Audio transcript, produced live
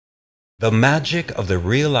The magic of the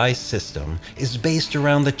REALice system is based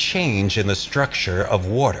around the change in the structure of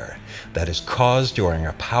water that is caused during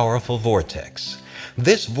a powerful vortex.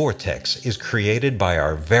 This vortex is created by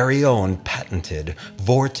our very own patented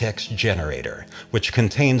Vortex Generator, which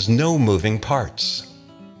contains no moving parts.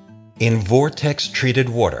 In vortex-treated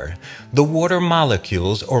water, the water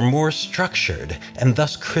molecules are more structured and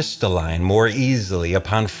thus crystalline more easily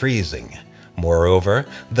upon freezing. Moreover,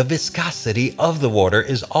 the viscosity of the water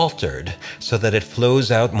is altered so that it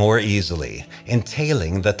flows out more easily,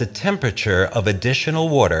 entailing that the temperature of additional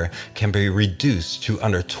water can be reduced to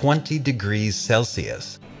under 20 degrees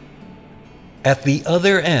Celsius. At the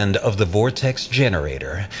other end of the Vortex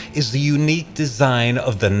Generator is the unique design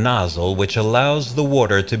of the nozzle, which allows the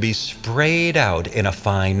water to be sprayed out in a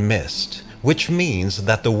fine mist, which means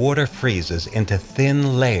that the water freezes into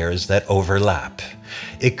thin layers that overlap.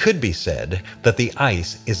 It could be said that the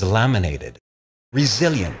ice is laminated,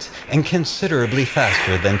 resilient, and considerably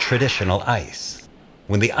faster than traditional ice.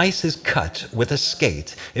 When the ice is cut with a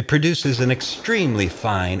skate, it produces an extremely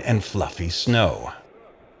fine and fluffy snow.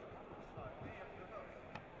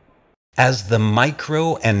 As the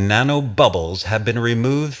micro and nano bubbles have been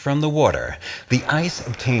removed from the water, the ice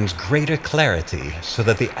obtains greater clarity so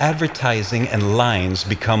that the advertising and lines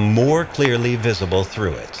become more clearly visible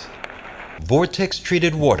through it.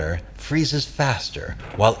 Vortex-treated water freezes faster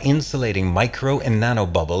while insulating micro and nano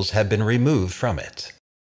bubbles have been removed from it.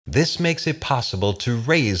 This makes it possible to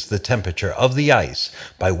raise the temperature of the ice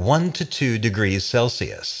by 1 to 2 degrees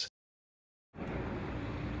Celsius.